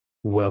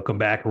Welcome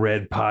back,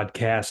 Red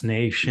Podcast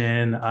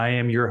Nation. I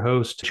am your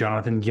host,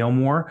 Jonathan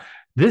Gilmore.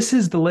 This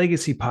is the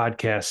Legacy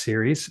Podcast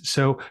series.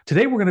 So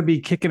today we're going to be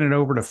kicking it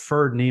over to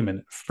Ferd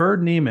Neiman.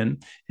 Ferd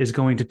Neiman is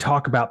going to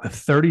talk about the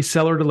 30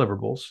 seller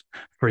deliverables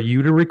for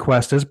you to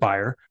request as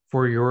buyer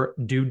for your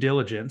due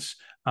diligence.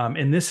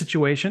 In this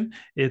situation,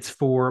 it's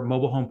for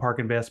mobile home park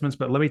investments.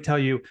 But let me tell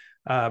you,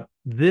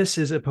 this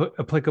is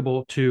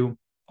applicable to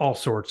all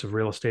sorts of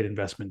real estate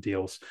investment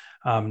deals.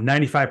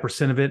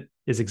 95% of it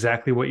is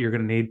exactly what you're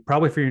going to need,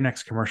 probably for your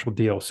next commercial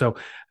deal. So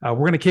we're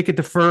going to kick it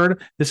to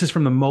Ferd. This is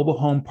from the Mobile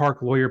Home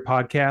Park Lawyer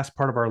Podcast,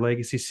 part of our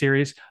Legacy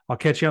series. I'll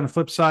catch you on the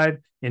flip side.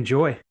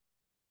 Enjoy.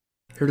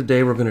 Here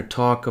today we're going to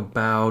talk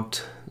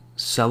about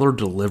seller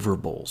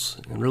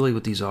deliverables. And really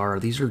what these are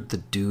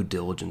the due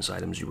diligence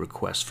items you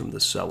request from the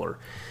seller.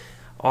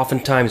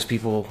 Oftentimes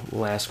people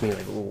will ask me,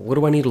 like, what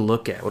do I need to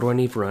look at? What do I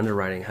need for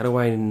underwriting? How do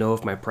I know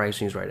if my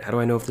pricing is right? How do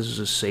I know if this is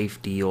a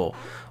safe deal?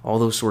 All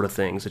those sort of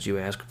things that you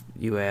ask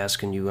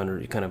and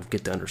you kind of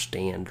get to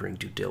understand during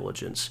due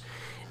diligence.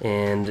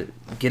 And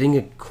getting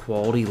a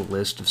quality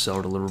list of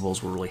seller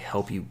deliverables will really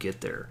help you get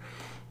there.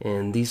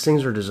 And these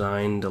things are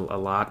designed a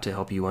lot to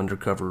help you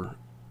uncover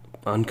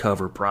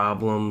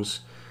problems,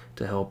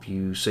 to help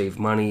you save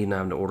money, not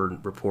having to order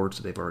reports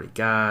that they've already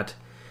got,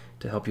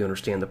 to help you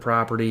understand the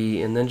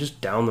property, and then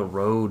just down the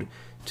road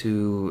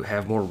to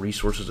have more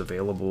resources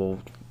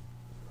available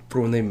for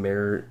when they may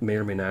or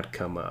may not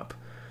come up.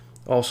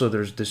 Also,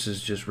 this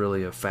is just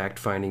really a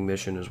fact-finding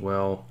mission as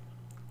well,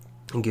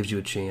 and gives you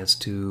a chance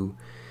to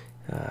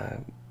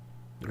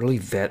really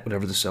vet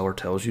whatever the seller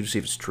tells you to see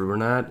if it's true or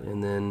not.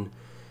 And then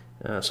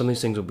some of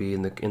these things will be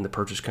in the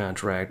purchase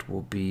contract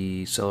will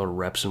be seller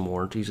reps and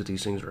warranties, that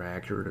these things are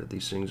accurate, that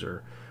these things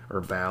are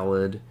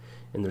valid,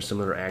 and there's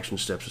some other action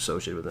steps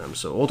associated with them.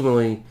 So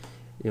ultimately,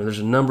 there's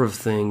a number of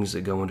things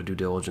that go into due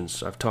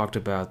diligence. I've talked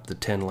about the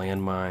 10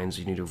 landmines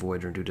you need to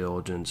avoid during due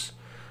diligence.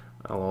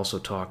 I'll also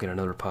talk in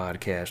another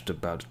podcast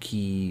about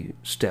key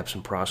steps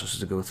and processes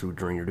to go through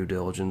during your due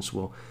diligence.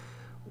 Well,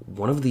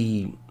 one of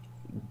the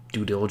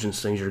due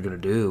diligence things you're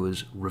going to do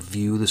is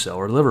review the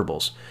seller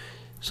deliverables.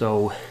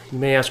 So you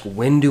may ask,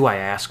 when do I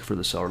ask for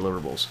the seller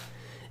deliverables?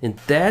 And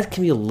that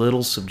can be a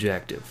little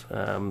subjective.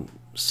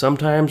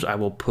 Sometimes I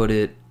will put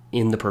it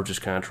in the purchase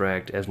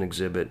contract as an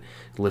exhibit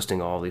listing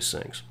all these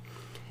things.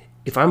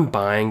 If I'm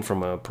buying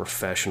from a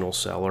professional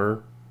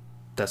seller,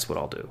 that's what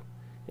I'll do.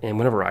 And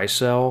whenever I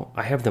sell,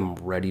 I have them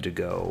ready to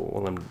go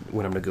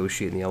when I'm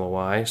negotiating the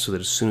LOI, so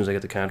that as soon as I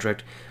get the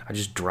contract, I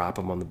just drop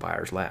them on the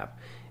buyer's lap.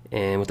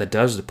 And what that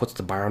does is it puts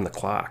the buyer on the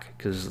clock,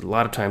 because a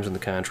lot of times in the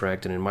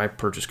contract and in my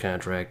purchase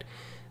contract,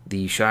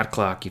 the shot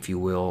clock, if you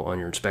will, on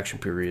your inspection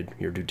period,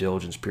 your due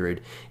diligence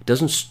period, it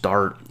doesn't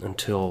start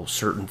until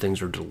certain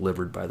things are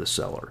delivered by the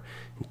seller.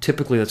 And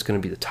typically that's going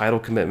to be the title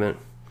commitment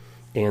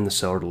and the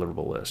seller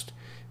deliverable list.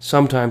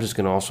 Sometimes it's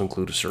going to also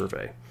include a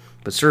survey.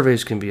 But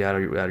surveys can be out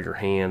of your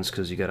hands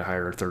because you got to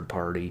hire a third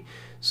party.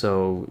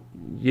 So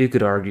you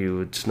could argue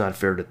it's not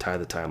fair to tie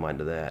the timeline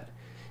to that.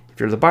 If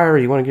you're the buyer,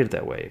 you want to get it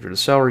that way. If you're the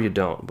seller, you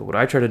don't. But what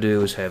I try to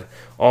do is have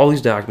all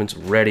these documents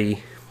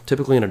ready,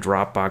 typically in a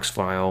Dropbox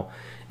file,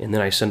 and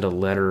then I send a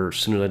letter as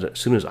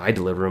soon as I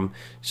deliver them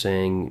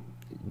saying,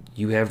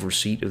 you have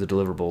receipt of the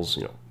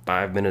deliverables,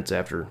 5 minutes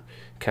after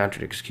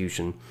contract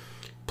execution.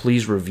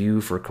 Please review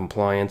for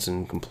compliance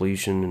and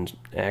completion and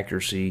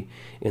accuracy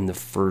in the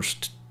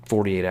first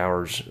 48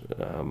 hours.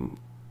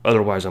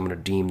 Otherwise, I'm going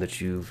to deem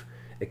that you've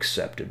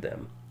accepted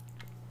them.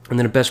 And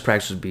then a best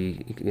practice would be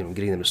getting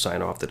them to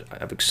sign off that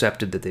I've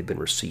accepted that they've been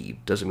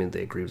received. Doesn't mean that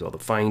they agree with all the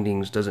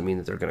findings. Doesn't mean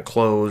that they're going to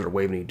close or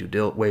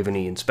waive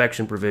any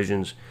inspection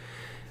provisions.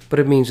 But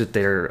it means that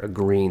they're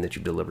agreeing that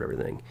you've delivered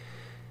everything.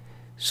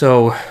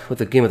 So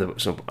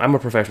I'm a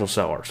professional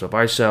seller. So if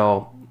I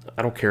sell,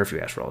 I don't care if you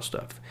ask for all this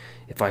stuff.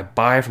 If I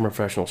buy from a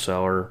professional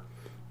seller,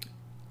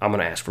 I'm going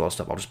to ask for all this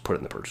stuff. I'll just put it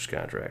in the purchase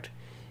contract.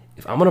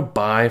 If I'm going to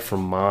buy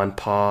from Ma and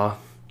Pa,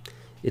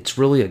 it's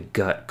really a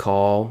gut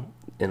call.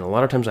 And a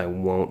lot of times I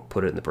won't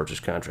put it in the purchase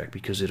contract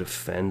because it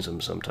offends them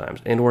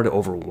sometimes, and or it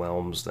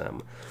overwhelms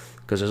them.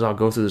 Because as I'll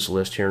go through this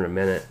list here in a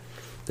minute,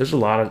 there's a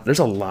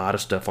lot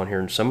of stuff on here,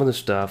 and some of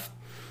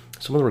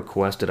the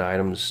requested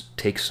items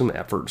take some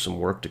effort, some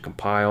work to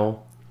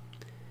compile,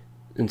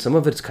 and some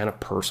of it's kind of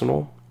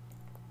personal,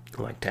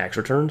 like tax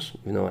returns.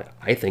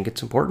 I think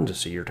it's important to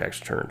see your tax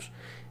returns,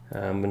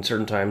 and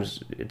certain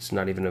times it's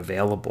not even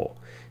available.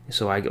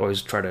 So I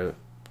always try to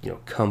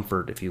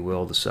comfort, if you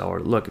will, the seller.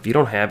 Look, if you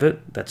don't have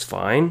it, that's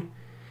fine,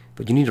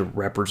 but you need to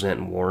represent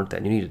and warrant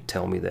that. You need to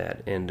tell me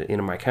that. And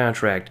in my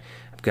contract,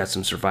 I've got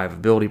some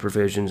survivability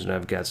provisions, and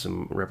I've got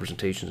some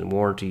representations and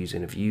warranties.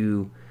 And if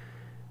you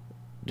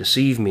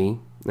deceive me,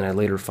 and I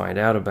later find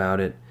out about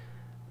it,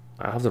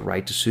 I have the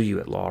right to sue you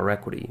at law or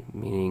equity.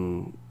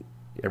 Meaning,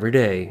 every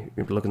day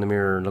you look in the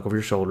mirror and look over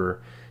your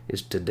shoulder,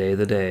 is today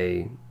the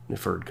day the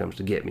Ferd comes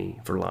to get me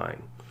for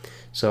lying.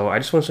 So I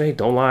just want to say,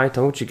 don't lie.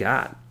 Tell me what you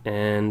got.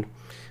 And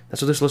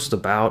that's what this list is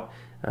about.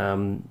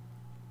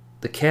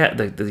 The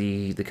kind of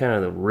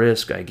the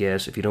risk, I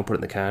guess, if you don't put it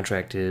in the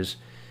contract is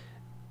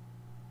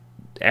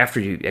after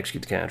you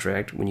execute the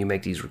contract, when you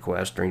make these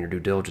requests during your due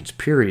diligence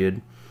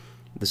period,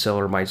 the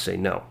seller might say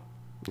no,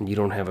 and you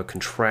don't have a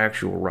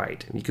contractual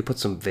right. And you could put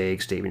some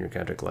vague statement in your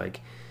contract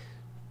like,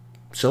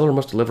 seller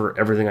must deliver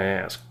everything I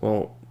ask.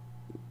 Well,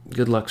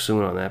 good luck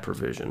suing on that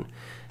provision.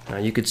 Now,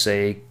 you could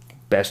say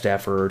best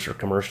efforts or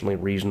commercially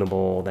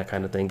reasonable, that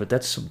kind of thing, but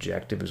that's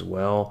subjective as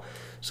well.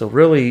 So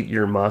really,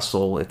 your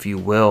muscle, if you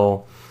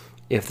will,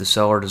 if the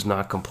seller does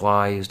not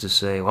comply, is to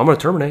say, well, I'm going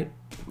to terminate.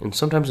 And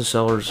sometimes the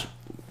sellers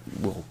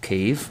will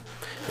cave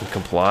and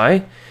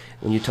comply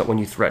when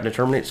you threaten to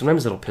terminate.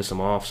 Sometimes it'll piss them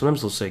off.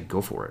 Sometimes they'll say,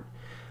 go for it.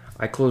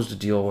 I closed a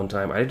deal one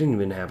time. I didn't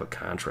even have a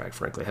contract,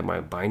 frankly. I had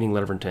my binding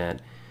letter of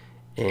intent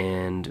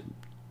and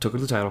took it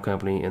to the title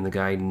company, and the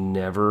guy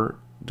never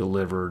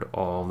delivered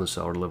all the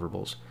seller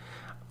deliverables.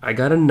 I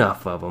got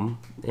enough of them,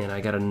 and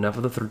I got enough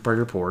of the third-party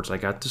reports. I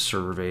got the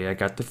survey. I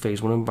got the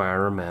Phase 1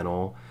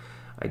 environmental.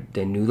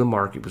 I knew the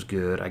market was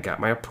good. I got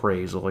my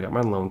appraisal. I got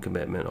my loan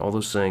commitment, all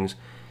those things.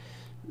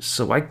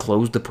 So I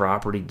closed the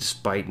property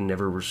despite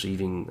never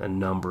receiving a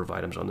number of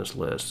items on this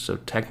list. So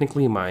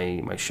technically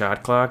my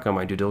shot clock on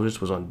my due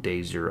diligence was on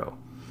day 0.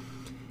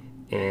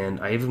 And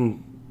I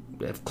even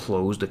have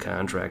closed a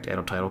contract at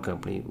a title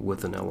company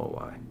with an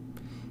LOI.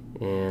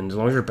 And as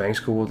long as your bank's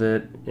cool with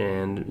it,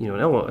 and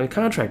a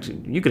contract,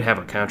 you could have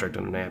a contract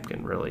on a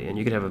napkin, really, and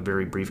you could have a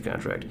very brief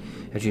contract.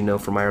 As you know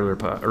from my earlier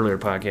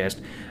podcast,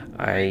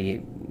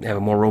 I have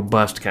a more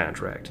robust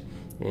contract,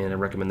 and I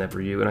recommend that for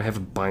you. And I have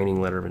a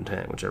binding letter of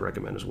intent, which I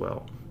recommend as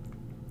well.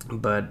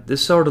 But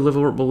this seller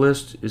deliverable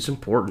list is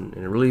important,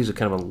 and it really is a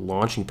kind of a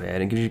launching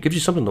pad, and gives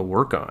you something to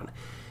work on,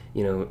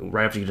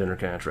 right after you get under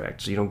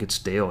contract, so you don't get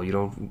stale, you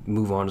don't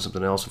move on to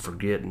something else and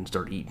forget and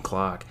start eating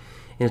clock.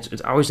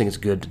 And I always think it's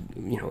good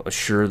to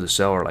assure the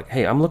seller, like,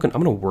 hey, I'm going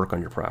to work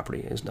on your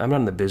property. I'm not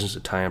in the business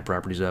of tying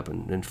properties up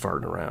and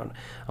farting around.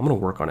 I'm going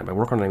to work on it. By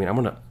work on it, I mean I'm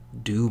going to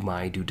do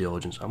my due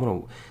diligence. I'm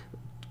going to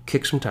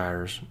kick some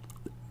tires,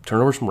 turn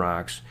over some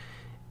rocks,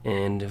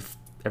 and if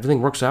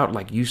everything works out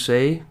like you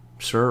say,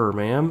 sir or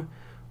ma'am,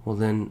 well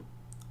then,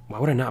 why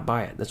would I not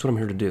buy it? That's what I'm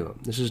here to do.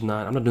 I'm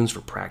not doing this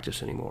for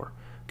practice anymore.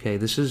 Okay,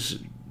 this is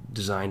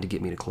designed to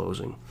get me to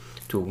closing,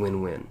 to a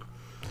win-win.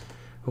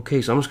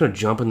 Okay, so I'm just going to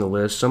jump in the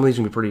list. Some of these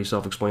are going to be pretty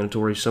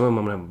self-explanatory. Some of them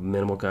I'm going to have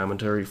minimal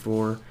commentary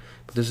for.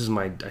 But this is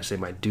my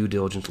due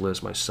diligence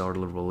list, my seller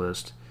deliverable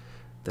list,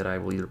 that I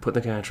will either put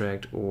in the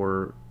contract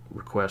or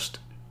request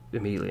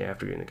immediately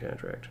after getting the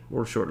contract,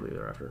 or shortly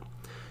thereafter.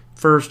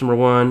 First, number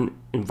 1,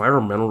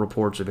 environmental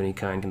reports of any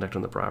kind conducted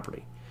on the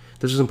property.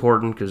 This is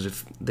important because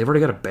if they've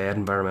already got a bad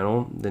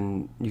environmental,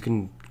 then you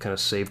can kind of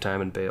save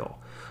time and bail.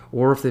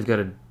 Or if they've got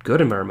a good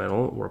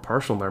environmental or a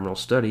partial environmental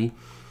study,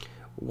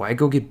 why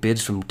go get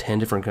bids from 10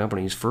 different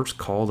companies? First,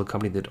 call the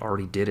company that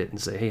already did it and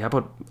say, hey, how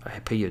about I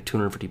pay you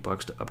 $250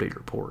 to update your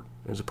report,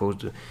 as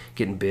opposed to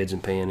getting bids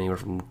and paying anywhere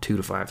from $2,000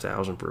 to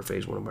 $5,000 for a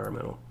Phase 1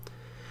 environmental.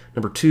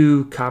 Number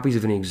 2, copies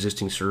of any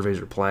existing surveys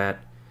or plat.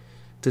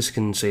 This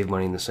can save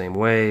money in the same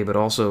way, but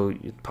also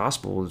it's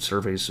possible the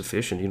survey is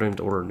sufficient. You don't even have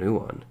to order a new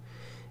one.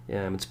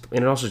 And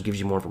it also gives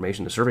you more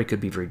information. The survey could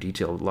be very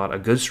detailed. A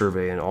good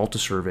survey, an Alta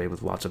survey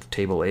with lots of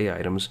Table A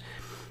items,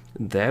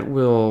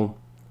 that'll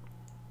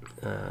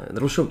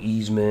show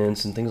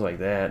easements and things like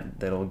that.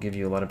 That'll give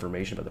you a lot of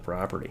information about the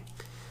property.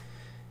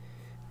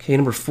 Okay,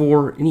 number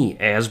 4, any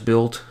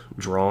as-built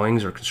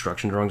drawings or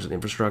construction drawings of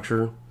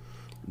infrastructure.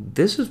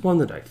 This is one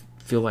that I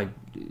feel like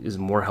is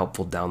more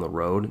helpful down the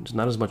road. It's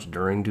not as much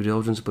during due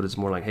diligence, but it's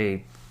more like,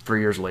 hey, 3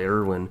 years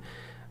later when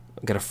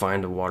I've got to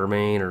find a water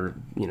main or,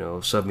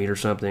 sub-meter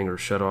something, or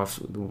shut off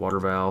the water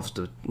valves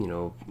to,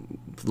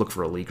 look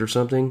for a leak or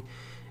something.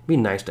 It'd be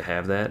nice to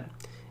have that.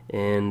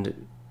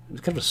 And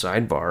it's kind of a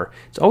sidebar.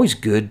 It's always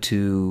good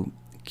to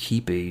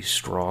keep a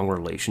strong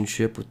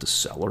relationship with the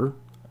seller,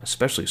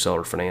 especially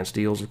seller finance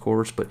deals, of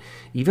course, but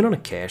even on a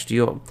cash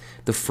deal.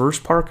 The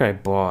first park I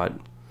bought,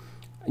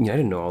 I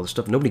didn't know all this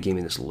stuff. Nobody gave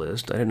me this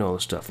list. I didn't know all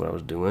this stuff when I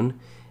was doing,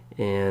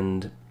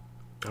 and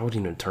I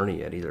wasn't even an attorney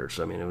yet either.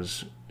 So I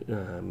was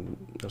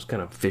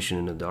kind of fishing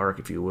in the dark,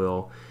 if you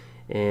will.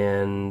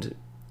 And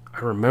I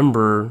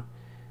remember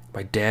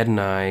my dad and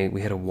I,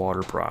 we had a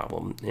water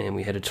problem, and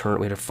we had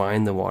to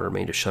find the water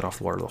main to shut off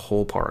the water to the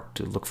whole park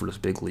to look for this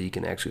big leak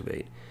and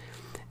excavate.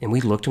 And we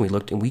looked,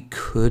 and we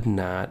could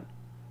not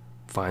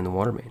find the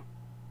water main.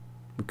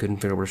 We couldn't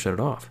figure out where to shut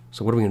it off.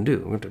 So what are we going to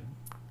do? We have to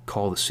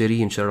call the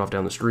city and shut it off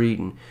down the street,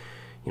 and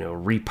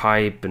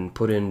repipe and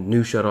put in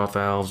new shut-off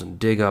valves and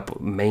dig up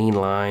main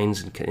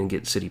lines and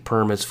get city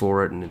permits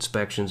for it and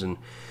inspections. And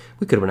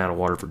we could have been out of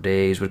water for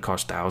days. It would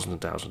cost thousands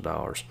and thousands of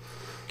dollars.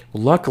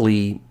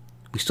 Luckily,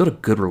 we still had a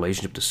good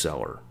relationship with the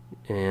seller,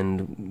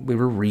 and we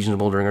were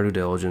reasonable during our due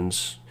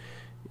diligence,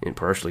 and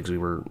partially because we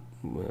were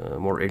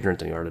more ignorant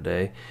than we are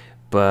today.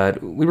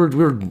 But we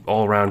were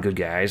all around good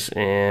guys,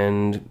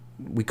 and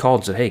we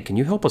called and said, hey, can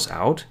you help us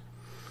out?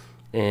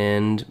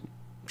 And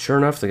sure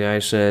enough, the guy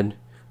said,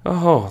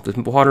 oh,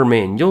 the water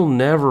main, you'll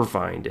never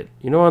find it.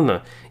 On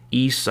the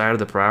east side of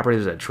the property,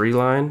 there's that tree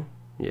line?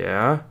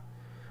 Yeah.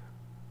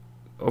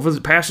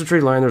 Past the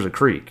tree line, there's a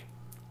creek.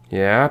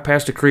 Yeah,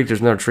 past the creek,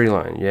 there's another tree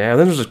line. Yeah,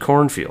 then there's a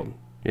cornfield.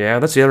 Yeah,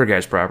 that's the other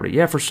guy's property.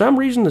 Yeah, for some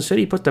reason the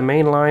city put the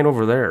main line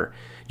over there.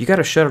 You got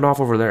to shut it off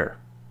over there.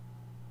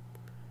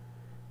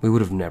 We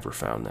would have never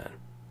found that.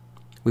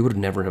 We would have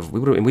never have.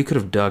 And we could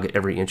have dug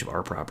every inch of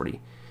our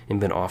property and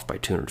been off by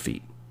 200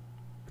 feet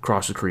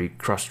across the creek,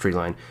 across the tree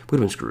line. We'd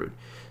have been screwed.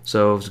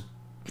 So,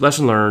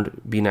 lesson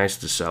learned: be nice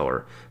to the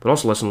seller. But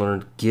also, lesson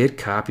learned: get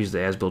copies of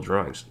the as-built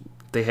drawings.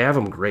 If they have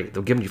them, great.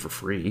 They'll give them to you for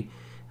free.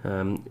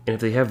 And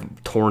if they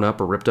have torn up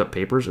or ripped up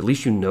papers, at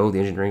least you know the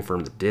engineering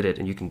firm that did it,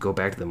 and you can go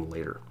back to them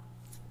later.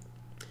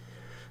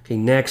 Okay,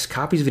 next,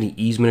 copies of any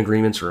easement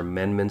agreements or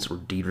amendments or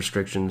deed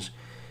restrictions.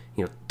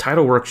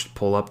 Title work should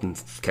pull up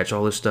and catch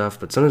all this stuff,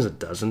 but sometimes it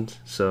doesn't,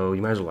 so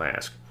you might as well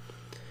ask.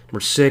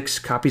 Number 6,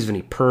 copies of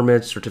any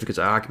permits, certificates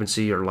of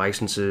occupancy, or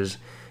licenses,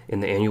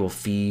 and the annual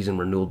fees and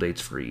renewal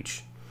dates for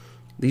each.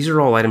 These are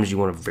all items you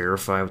want to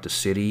verify with the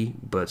city,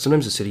 but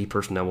sometimes the city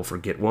personnel will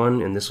forget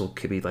one, and this will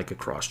be like a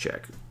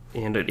cross-check.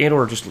 And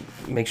or just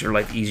makes your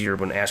life easier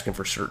when asking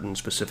for certain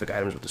specific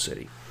items with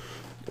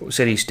the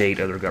city, state,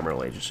 other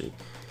governmental agency.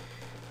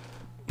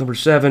 Number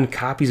 7,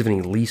 copies of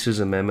any leases,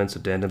 amendments,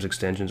 addendums,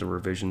 extensions, or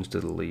revisions to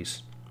the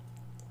lease.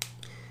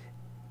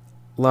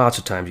 Lots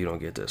of times you don't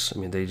get this. I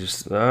mean, they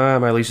just,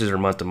 my leases are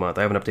month to month.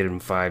 I haven't updated them in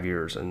 5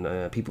 years. And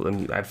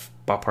I've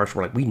bought parts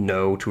where we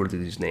know 2 or 3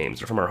 of these names.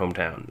 They're from our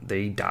hometown.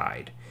 They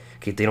died.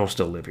 Okay, they don't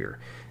still live here.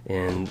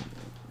 And,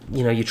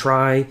 you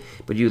try,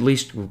 but you at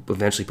least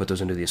eventually put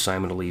those into the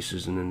assignment of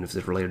leases. And then if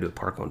they're related to a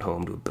park-owned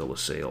home, to a bill of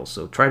sale.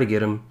 So try to get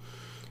them.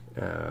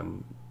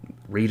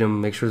 Read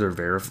them, make sure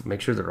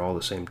they're all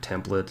the same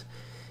template.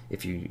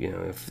 If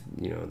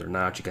they're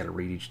not, you got to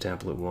read each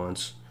template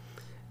once.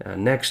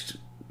 Next,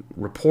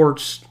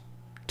 reports,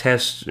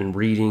 tests, and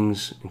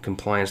readings and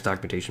compliance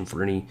documentation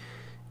for any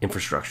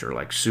infrastructure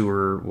like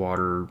sewer,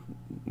 water,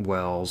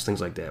 wells,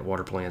 things like that,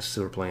 water plants,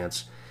 sewer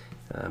plants,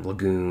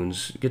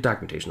 lagoons. Get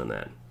documentation on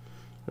that.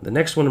 The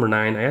next one, number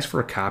 9, I asked for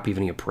a copy of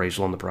any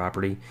appraisal on the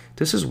property.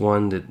 This is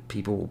one that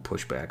people will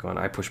push back on.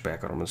 I push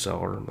back on the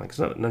seller. I'm like, it's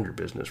none of your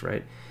business,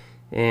 right?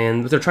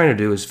 And what they're trying to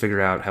do is figure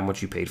out how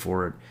much you paid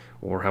for it,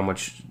 or how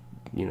much,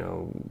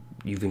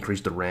 you've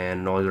increased the rent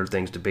and all the other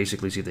things to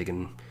basically see if they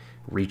can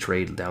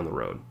retrade down the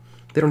road.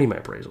 They don't need my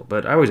appraisal,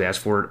 but I always ask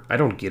for it. I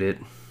don't get it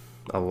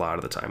a lot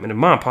of the time. And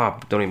mom and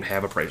pop don't even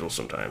have appraisals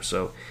sometimes,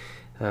 so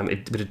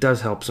but it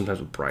does help sometimes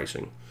with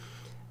pricing.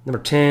 Number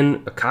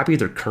 10, a copy of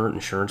their current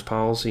insurance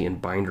policy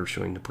and binder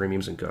showing the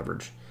premiums and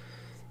coverage.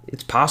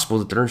 It's possible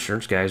that their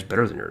insurance guy is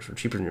better than yours or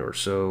cheaper than yours,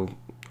 so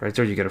right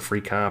there you get a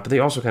free comp. But they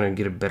also kind of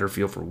get a better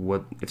feel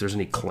for if there's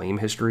any claim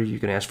history. You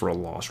can ask for a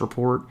loss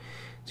report,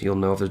 so you'll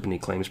know if there's been any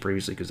claims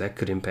previously, because that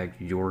could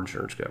impact your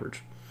insurance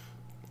coverage.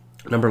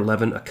 Number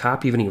 11, a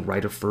copy of any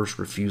right of first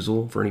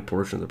refusal for any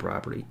portion of the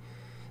property.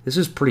 This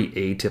is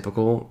pretty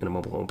atypical in a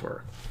mobile home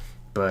park,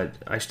 but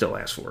I still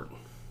ask for it.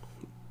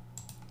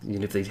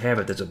 And if they have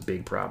it, that's a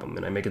big problem.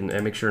 And I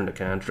make sure in the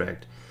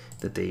contract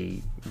that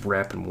they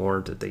rep and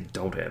warrant that they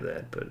don't have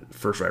that, but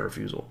first right of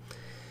refusal.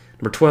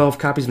 Number 12,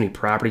 copies of any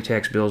property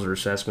tax bills or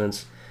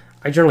assessments.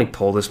 I generally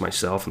pull this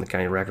myself in the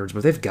county records,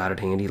 but they've got it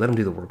handy. Let them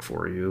do the work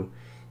for you.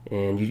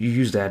 And you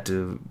use that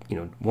to,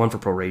 1, for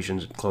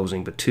prorations and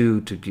closing, but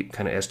 2, to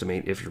kind of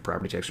estimate if your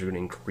property taxes are going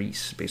to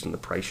increase based on the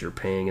price you're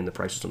paying and the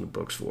prices on the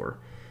books for.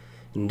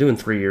 And doing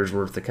 3 years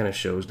worth, that kind of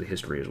shows the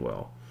history as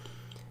well.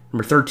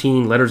 Number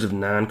 13, letters of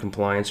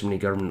non-compliance from any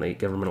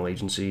governmental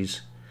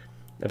agencies.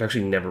 I've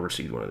actually never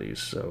received one of these,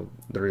 so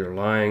they're either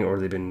lying or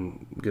they've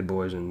been good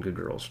boys and good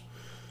girls.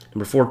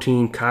 Number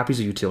 14, copies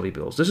of utility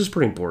bills. This is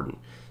pretty important.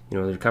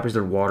 There's copies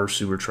of their water,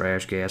 sewer,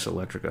 trash, gas,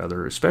 electric,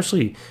 other.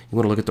 Especially, you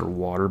want to look at their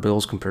water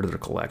bills compared to their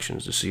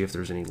collections to see if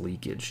there's any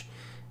leakage.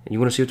 And you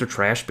want to see what their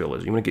trash bill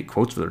is. You want to get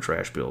quotes for their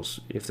trash bills.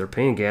 If they're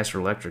paying gas or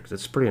electric,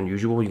 that's pretty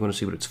unusual. You want to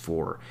see what it's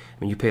for.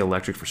 You pay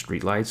electric for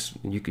street lights,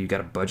 and you got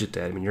to budget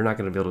that. You're not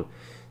going to be able to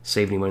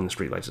save any money on the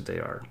street lights that they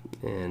are.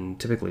 And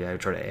typically, I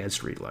try to add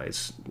street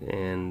lights.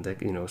 And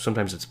that,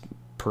 sometimes it's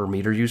per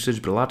meter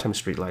usage, but a lot of times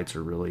street lights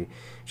are really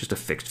just a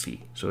fixed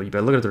fee. So you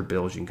better look at their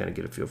bills. You can kind of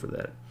get a feel for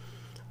that.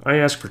 I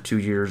ask for 2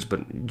 years,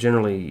 but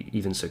generally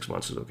even 6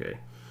 months is okay.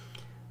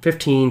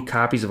 15,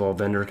 copies of all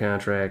vendor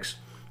contracts.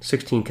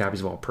 16, copies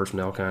of all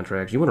personnel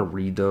contracts. You want to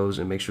read those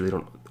and make sure they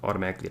don't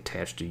automatically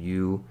attach to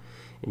you.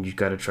 And you've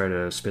got to try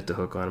to spit the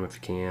hook on them if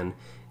you can.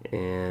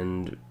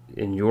 And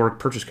in your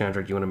purchase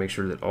contract, you want to make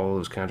sure that all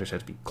those contracts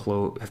have to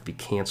be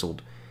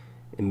canceled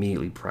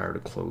immediately prior to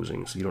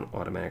closing, so you don't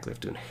automatically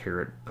have to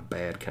inherit a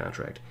bad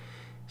contract.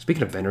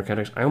 Speaking of vendor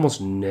contracts, I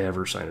almost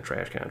never sign a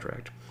trash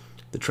contract.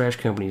 The trash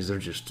companies, they're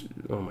just,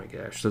 oh my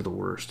gosh, they're the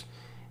worst.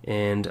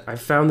 And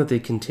I've found that they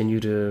continue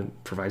to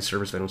provide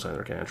service if they don't sign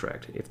their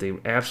contract. If they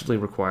absolutely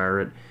require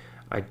it,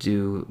 I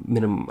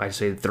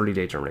say the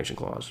 30-day termination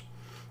clause.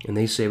 And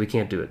they say we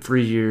can't do it.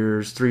 3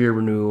 years, 3-year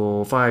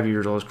renewal, 5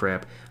 years, all this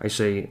crap. I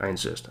say I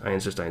insist. And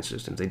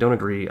if they don't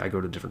agree, I go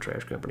to a different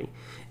trash company.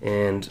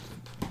 And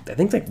I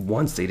think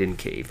once they didn't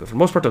cave. But for the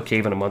most part, they'll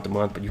cave on a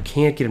month-to-month, but you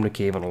can't get them to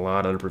cave on a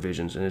lot of other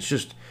provisions. And it's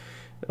just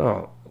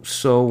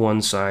so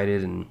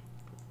one-sided, and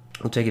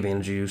they'll take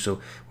advantage of you.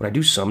 So what I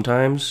do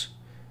sometimes,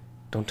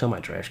 don't tell my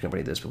trash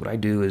company this, but what I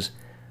do is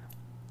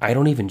I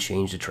don't even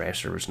change the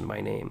trash service in my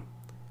name.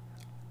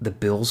 The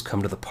bills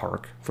come to the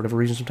park for whatever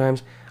reason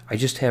sometimes. I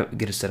just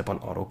get it set up on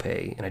auto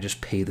pay, and I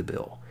just pay the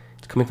bill.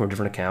 It's coming from a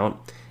different account.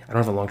 I don't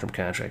have a long-term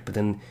contract, but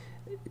then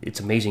it's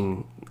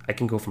amazing. I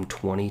can go from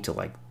 20 to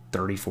like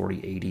 30,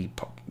 40, 80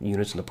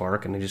 units in the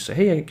park, and they just say,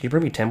 hey, can you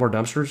bring me 10 more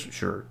dumpsters?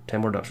 Sure.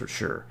 10 more dumpsters?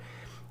 Sure.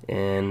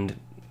 And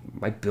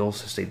my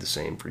bills have stayed the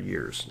same for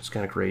years. It's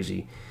kind of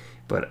crazy,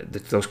 but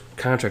those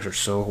contracts are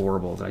so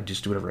horrible that I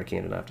just do whatever I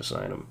can to not have to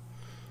sign them.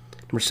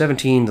 Number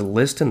 17, the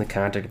list and the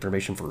contact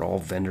information for all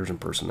vendors and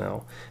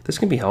personnel. This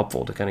can be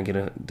helpful to kind of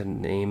get the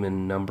name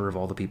and number of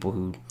all the people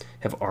who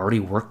have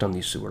already worked on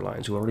these sewer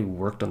lines, who already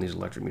worked on these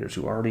electric meters,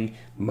 who already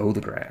mow the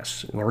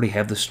grass, who already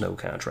have the snow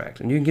contract.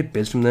 And you can get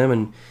bids from them,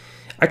 and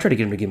I try to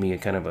get them to give me a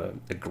kind of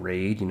a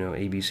grade,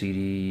 A, B, C,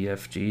 D,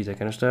 F, G, that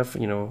kind of stuff.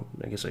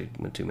 I guess I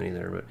went too many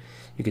there, but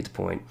you get the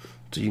point.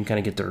 So you can kind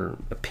of get their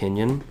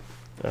opinion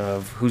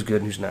of who's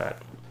good and who's not.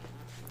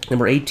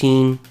 Number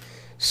 18,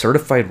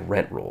 certified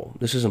rent roll.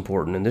 This is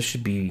important, and this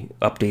should be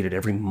updated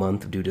every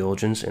month of due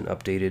diligence and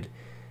updated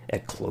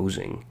at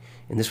closing.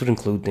 And this would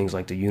include things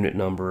like the unit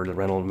number, the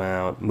rental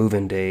amount,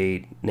 move-in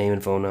date, name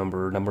and phone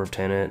number, number of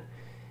tenant,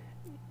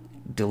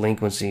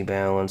 delinquency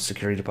balance,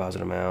 security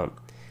deposit amount.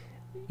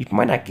 You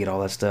might not get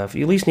all that stuff.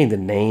 You at least need the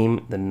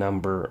name, the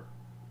number,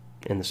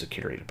 and the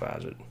security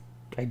deposit.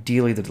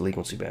 Ideally, the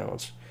delinquency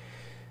balance.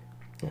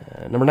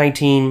 Number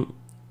 19,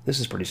 this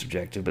is pretty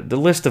subjective, but the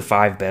list of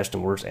 5 best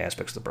and worst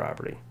aspects of the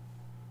property.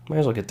 Might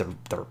as well get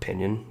their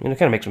opinion. And it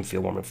kind of makes them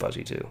feel warm and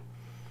fuzzy, too.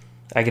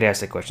 I get asked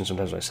that question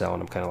sometimes when I sell,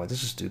 and I'm kind of like,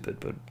 this is stupid,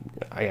 but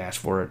I asked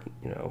for it.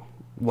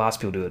 Lots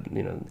of people do it.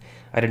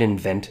 I didn't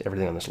invent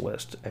everything on this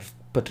list. I've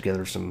put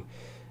together a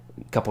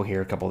couple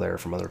here, a couple there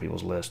from other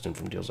people's lists and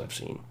from deals I've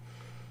seen.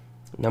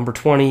 Number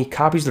 20,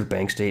 copies of their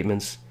bank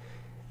statements.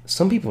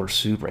 Some people are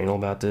super anal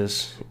about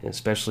this,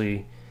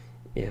 especially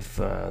if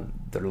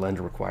their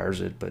lender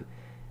requires it, but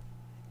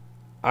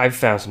I've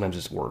found sometimes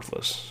it's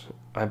worthless.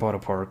 I bought a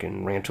park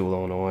in Rantoul,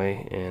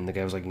 Illinois, and the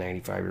guy was like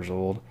 95 years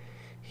old.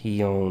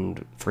 He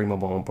owned 3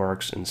 mobile home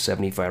parks and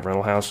 75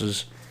 rental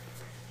houses,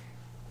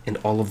 and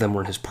all of them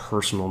were in his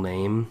personal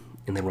name,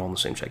 and they were all in the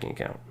same checking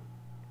account.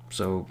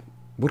 So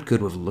what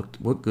good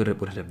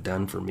would it have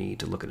done for me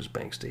to look at his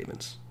bank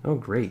statements? Oh,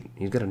 great.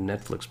 He's got a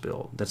Netflix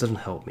bill. That doesn't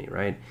help me,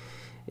 right?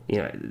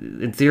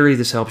 In theory,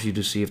 this helps you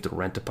to see if the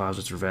rent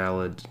deposits are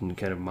valid and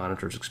kind of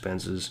monitors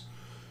expenses.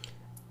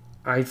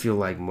 I feel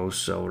like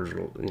most sellers,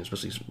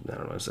 especially, I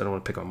don't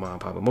want to pick on mom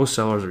and pop, but most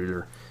sellers are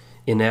either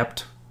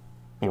inept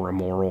or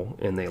immoral,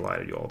 and they lie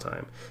to you all the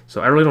time.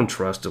 So I really don't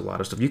trust a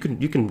lot of stuff. You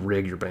can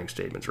rig your bank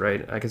statements,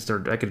 right? I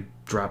could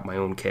drop my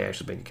own cash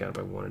to bank account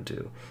if I wanted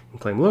to and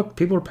claim, look,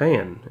 people are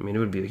paying. I mean, it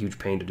would be a huge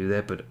pain to do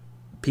that, but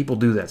people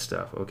do that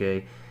stuff,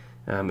 okay?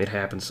 It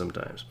happens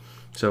sometimes.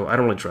 So I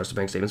don't really trust the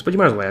bank statements, but you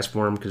might as well ask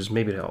for them because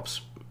maybe it helps.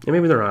 And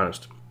maybe they're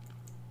honest.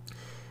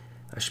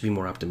 I should be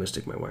more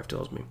optimistic, my wife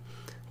tells me.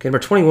 Okay, number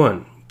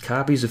 21,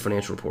 copies of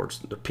financial reports.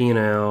 The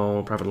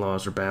P&L, profit and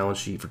loss, or balance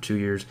sheet for 2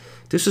 years.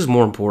 This is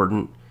more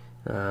important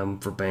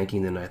for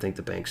banking than I think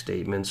the bank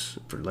statements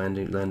for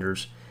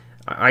lenders.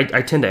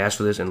 I tend to ask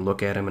for this and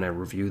look at them and I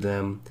review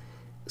them.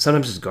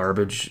 Sometimes it's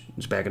garbage,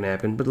 it's back and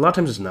napkin, but a lot of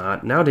times it's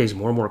not. Nowadays,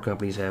 more and more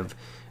companies have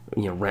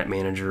Rent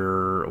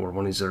Manager or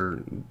one of these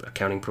other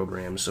accounting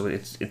programs, so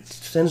it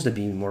tends to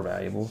be more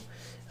valuable.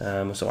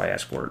 So I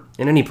ask for it.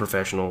 And any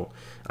professional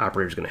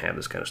operator is going to have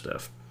this kind of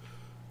stuff.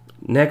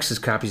 Next is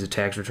copies of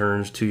tax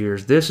returns, 2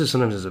 years. This is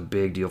sometimes a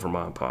big deal for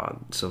mom and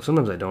pop. So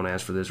sometimes I don't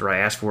ask for this, or I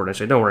ask for it and I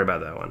say, don't worry about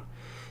that one,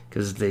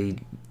 because they've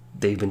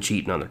been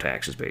cheating on their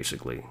taxes,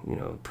 basically.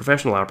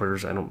 Professional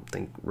operators, I don't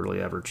think really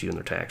ever cheat on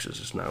their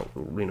taxes. It's not,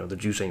 the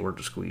juice ain't worth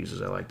the squeeze,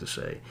 as I like to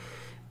say.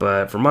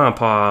 But for mom and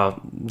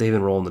pop, they've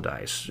been rolling the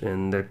dice,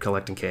 and they're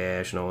collecting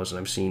cash and all this, and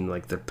I've seen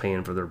like they're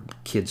paying for their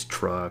kid's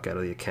truck out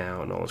of the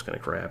account and all this kind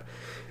of crap.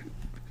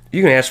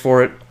 You can ask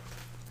for it.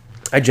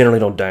 I generally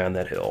don't die on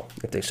that hill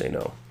if they say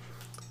no.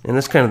 And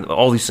that's kind of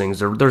all these things.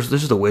 This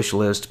is the wish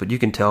list, but you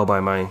can tell by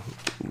my,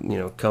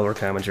 color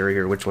commentary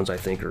here which ones I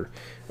think are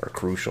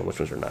crucial and which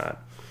ones are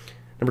not.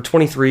 Number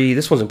 23,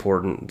 this one's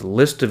important. The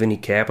list of any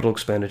capital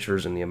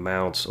expenditures and the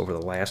amounts over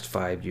the last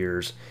 5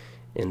 years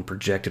and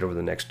projected over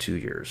the next 2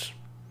 years.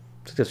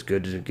 I think that's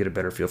good to get a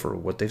better feel for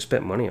what they've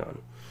spent money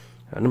on.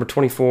 Number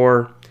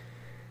 24,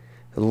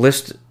 the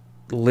list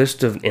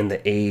of and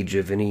the age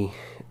of the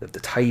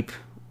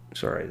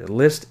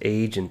list,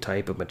 age, and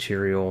type of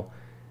material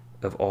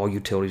of all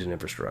utilities and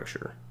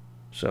infrastructure.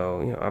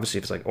 So, obviously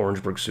if it's like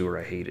Orangeburg Sewer,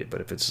 I hate it. But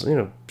if it's,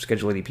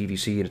 Schedule 80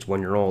 PVC and it's 1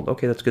 year old,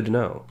 okay, that's good to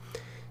know.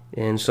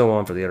 And so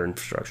on for the other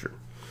infrastructure.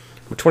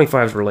 Number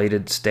 25 is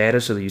related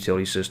status of the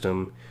utility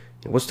system.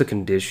 What's the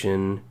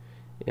condition?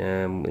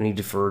 Any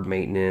deferred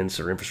maintenance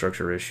or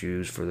infrastructure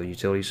issues for the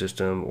utility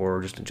system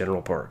or just a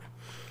general park.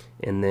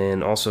 And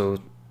then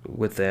also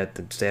with that,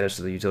 the status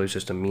of the utility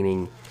system,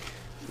 meaning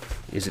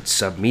is it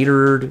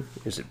sub-metered?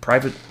 Is it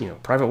private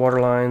water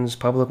lines,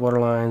 public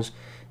water lines?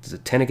 Does the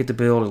tenant get the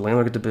bill? Does the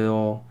landlord get the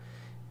bill?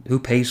 who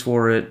pays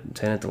for it,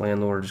 tenant, the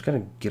landlord, just kind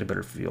of get a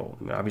better feel.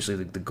 I mean, obviously,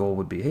 the goal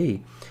would be,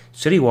 hey,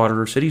 city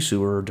water, city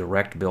sewer,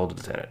 direct bill to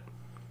the tenant.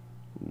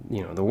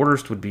 The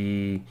worst would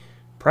be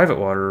private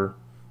water,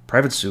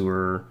 private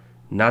sewer,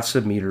 not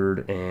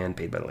submetered, and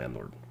paid by the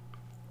landlord.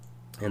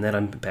 And that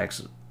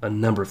impacts a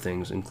number of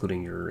things,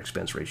 including your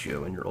expense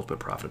ratio and your ultimate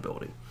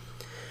profitability.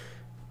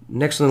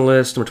 Next on the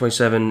list, number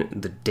 27,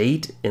 the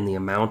date and the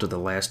amount of the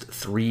last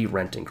 3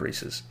 rent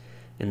increases.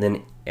 And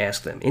then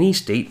ask them, any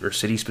state or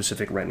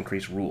city-specific rent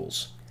increase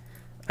rules?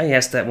 I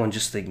asked that one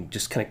just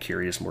kind of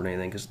curious more than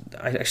anything, because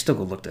I still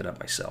go look that up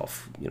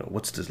myself.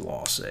 What's the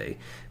law say?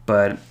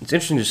 But it's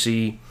interesting to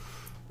see,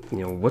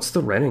 what's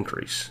the rent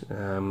increase?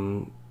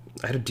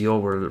 I had a deal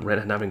where the rent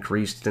had not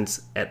increased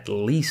since at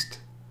least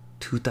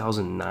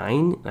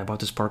 2009. I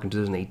bought this park in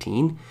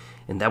 2018,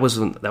 and that was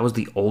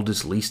the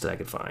oldest lease that I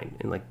could find,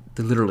 and like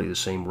literally the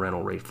same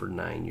rental rate for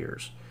 9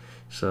 years.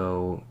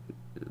 So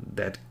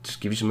that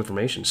just gives you some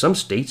information. Some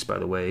states, by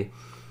the way,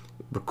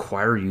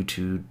 require you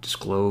to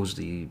disclose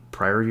the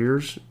prior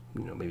years,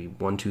 maybe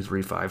 1, 2,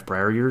 3, 5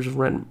 prior years of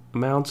rent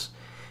amounts,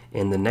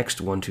 and the next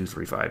 1, 2,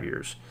 3, 5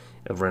 years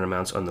of rent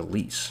amounts on the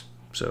lease.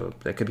 So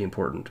that could be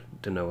important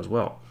to know as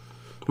well.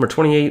 Number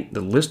 28,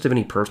 the list of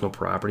any personal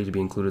property to be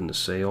included in the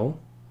sale.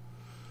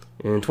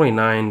 And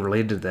 29,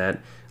 related to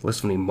that, list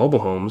of any mobile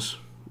homes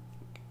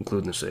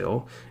included in the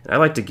sale. And I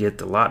like to get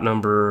the lot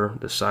number,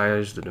 the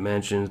size, the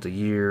dimensions, the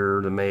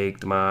year, the make,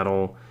 the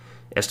model,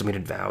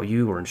 estimated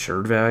value or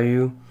insured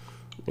value,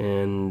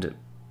 and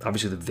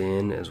obviously the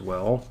VIN as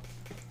well.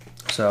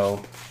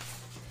 So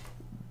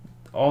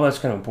all that's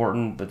kind of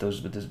important, but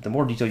the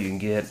more detail you can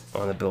get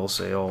on the bill of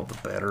sale, the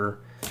better.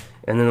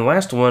 And then the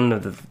last one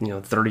of the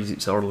 30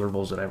 seller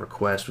deliverables that I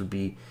request would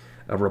be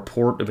a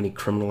report of any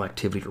criminal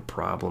activity or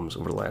problems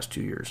over the last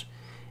 2 years.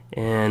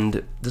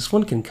 And this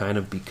one can kind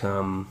of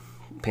become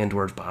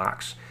Pandora's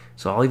box.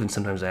 So I'll even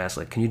sometimes ask,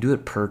 like, can you do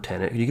it per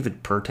tenant? Can you give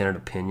it per tenant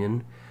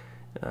opinion?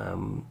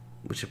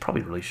 Which I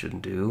probably really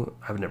shouldn't do.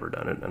 I've never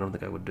done it. I don't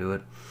think I would do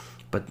it.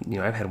 But,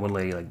 I've had one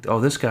lady like, oh,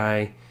 this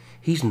guy,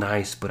 he's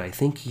nice, but I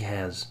think he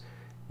has,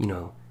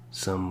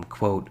 some,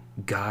 quote,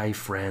 guy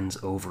friends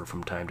over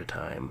from time to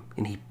time.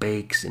 And he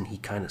bakes and he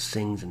kind of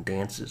sings and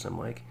dances. I'm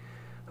like,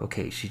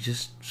 okay, she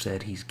just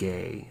said he's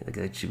gay.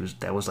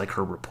 That was like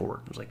her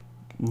report. It was like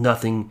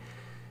nothing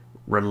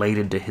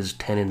related to his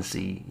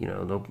tendency,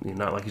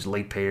 not like he's a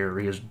late payer or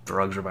he has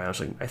drugs or violence.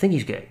 Like, I think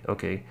he's gay.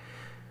 Okay,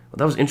 well,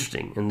 that was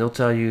interesting. And they'll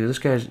tell you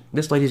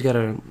this lady's got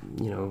a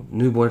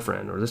new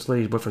boyfriend, or this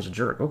lady's boyfriend's a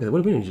jerk. Okay,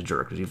 what do you mean he's a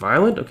jerk? Is he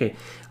violent? Okay,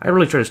 I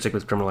really try to stick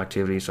with criminal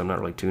activity, so I'm not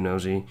really too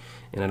nosy,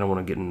 and I don't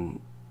want to get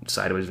in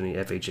sideways with any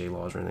FHA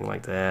laws or anything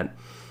like that.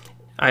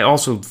 I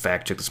also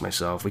fact check this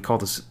myself. We call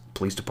this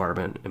police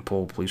department and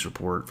pull a police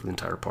report for the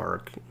entire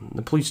park.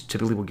 The police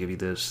typically will give you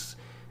this,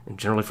 and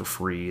generally for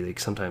free. They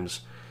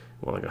sometimes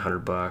want like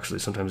 $100.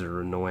 Sometimes they're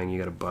annoying. You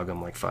got to bug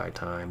them like 5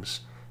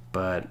 times,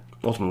 but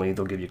ultimately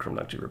they'll give you a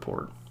criminal activity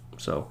report.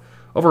 So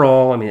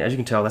overall, I mean, as you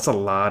can tell, that's a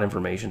lot of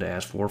information to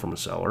ask for from a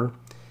seller.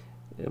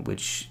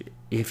 Which,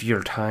 if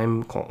your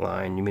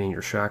timeline, you mean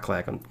your shot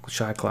clock on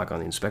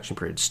the inspection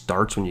period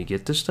starts when you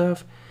get this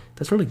stuff,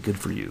 that's really good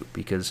for you,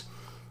 because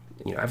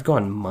I've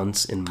gone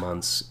months and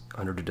months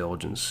under due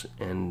diligence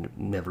and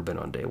never been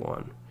on day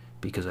one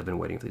because I've been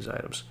waiting for these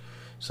items.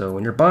 So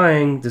when you're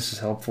buying, this is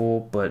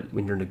helpful, but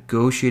when you're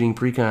negotiating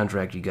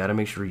pre-contract, you got to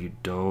make sure you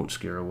don't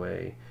scare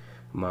away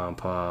mom and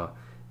pa,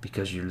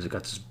 because you've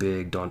got this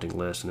big daunting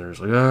list and they're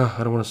just like,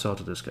 I don't want to sell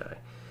to this guy.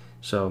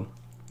 So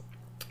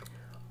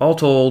all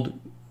told,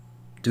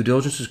 due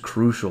diligence is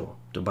crucial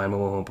to buy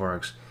mobile home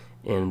parks,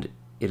 and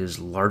it is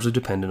largely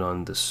dependent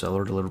on the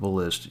seller deliverable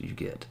list you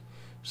get.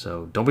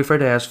 So don't be afraid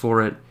to ask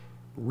for it.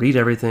 Read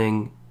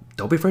everything.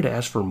 Don't be afraid to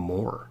ask for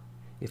more.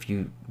 If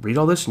you read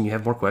all this and you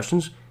have more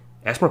questions,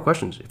 ask more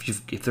questions.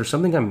 If there's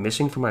something I'm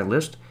missing from my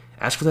list,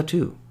 ask for that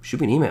too. Shoot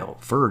me an email,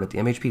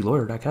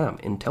 ferd@themhplawyer.com,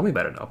 and tell me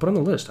about it. I'll put it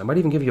on the list. I might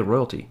even give you a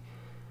royalty.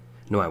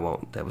 No, I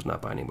won't. That was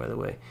not binding, by the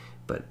way.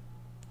 But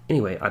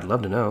anyway, I'd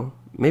love to know.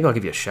 Maybe I'll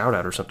give you a shout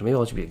out or something. Maybe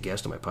I'll let you be a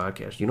guest on my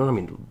podcast. You know how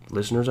many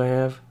listeners I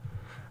have?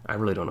 I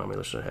really don't know how many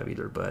listeners I have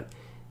either, but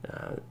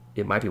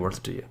it might be worth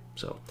it to you.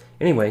 So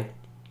anyway,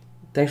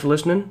 thanks for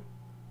listening.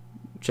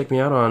 Check me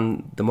out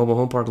on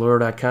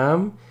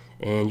themobilehomeparklawyer.com,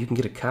 and you can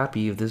get a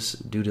copy of this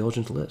due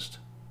diligence list.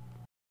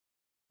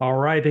 All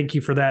right. Thank you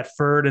for that,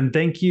 Ferd. And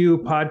thank you,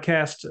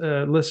 podcast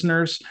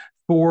listeners,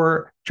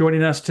 for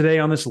joining us today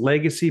on this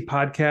Legacy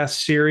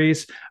podcast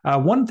series.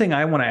 One thing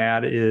I want to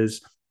add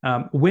is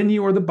when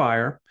you are the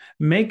buyer,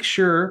 make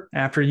sure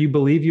after you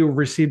believe you've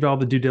received all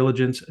the due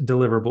diligence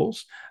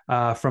deliverables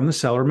from the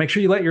seller, make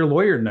sure you let your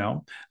lawyer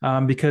know,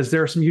 because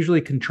there are some usually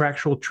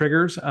contractual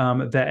triggers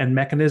and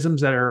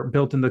mechanisms that are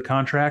built into the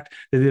contract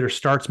that either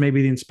starts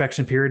maybe the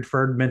inspection period.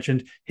 Ferd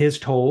mentioned his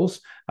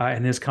tolls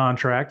in his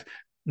contract.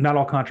 Not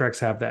all contracts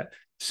have that.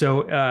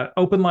 So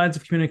open lines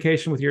of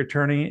communication with your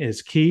attorney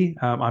is key.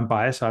 I'm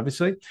biased,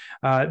 obviously.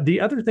 The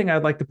other thing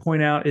I'd like to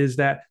point out is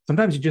that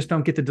sometimes you just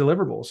don't get the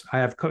deliverables. I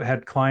have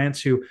had clients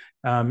who,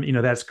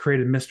 that's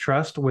created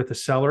mistrust with the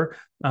seller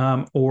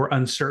or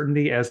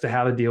uncertainty as to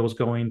how the deal is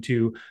going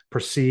to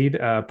proceed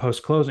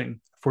post-closing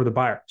for the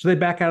buyer. So they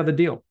back out of the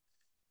deal.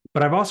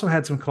 But I've also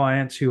had some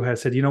clients who have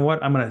said, you know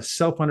what, I'm going to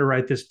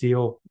self-underwrite this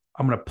deal.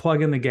 I'm going to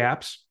plug in the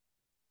gaps,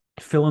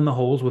 fill in the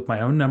holes with my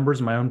own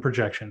numbers, my own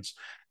projections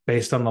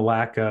based on the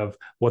lack of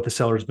what the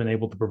seller's been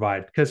able to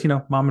provide. Because,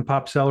 mom and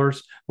pop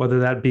sellers,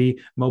 whether that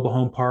be mobile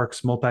home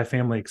parks,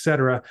 multifamily, et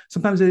cetera,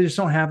 sometimes they just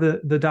don't have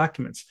the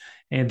documents.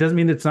 And it doesn't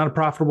mean it's not a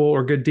profitable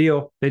or good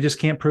deal. They just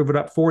can't prove it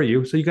up for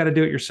you. So you got to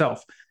do it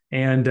yourself.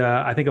 And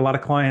I think a lot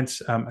of clients,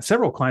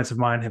 several clients of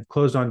mine have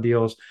closed on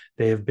deals.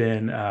 They have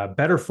been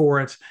better for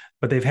it,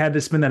 but they've had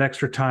to spend that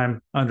extra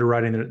time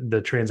underwriting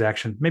the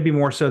transaction, maybe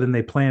more so than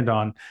they planned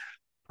on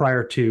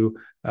prior to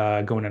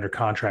going under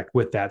contract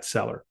with that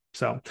seller.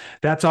 So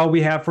that's all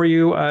we have for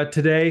you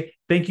today.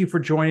 Thank you for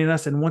joining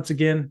us. And once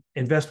again,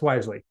 invest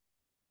wisely.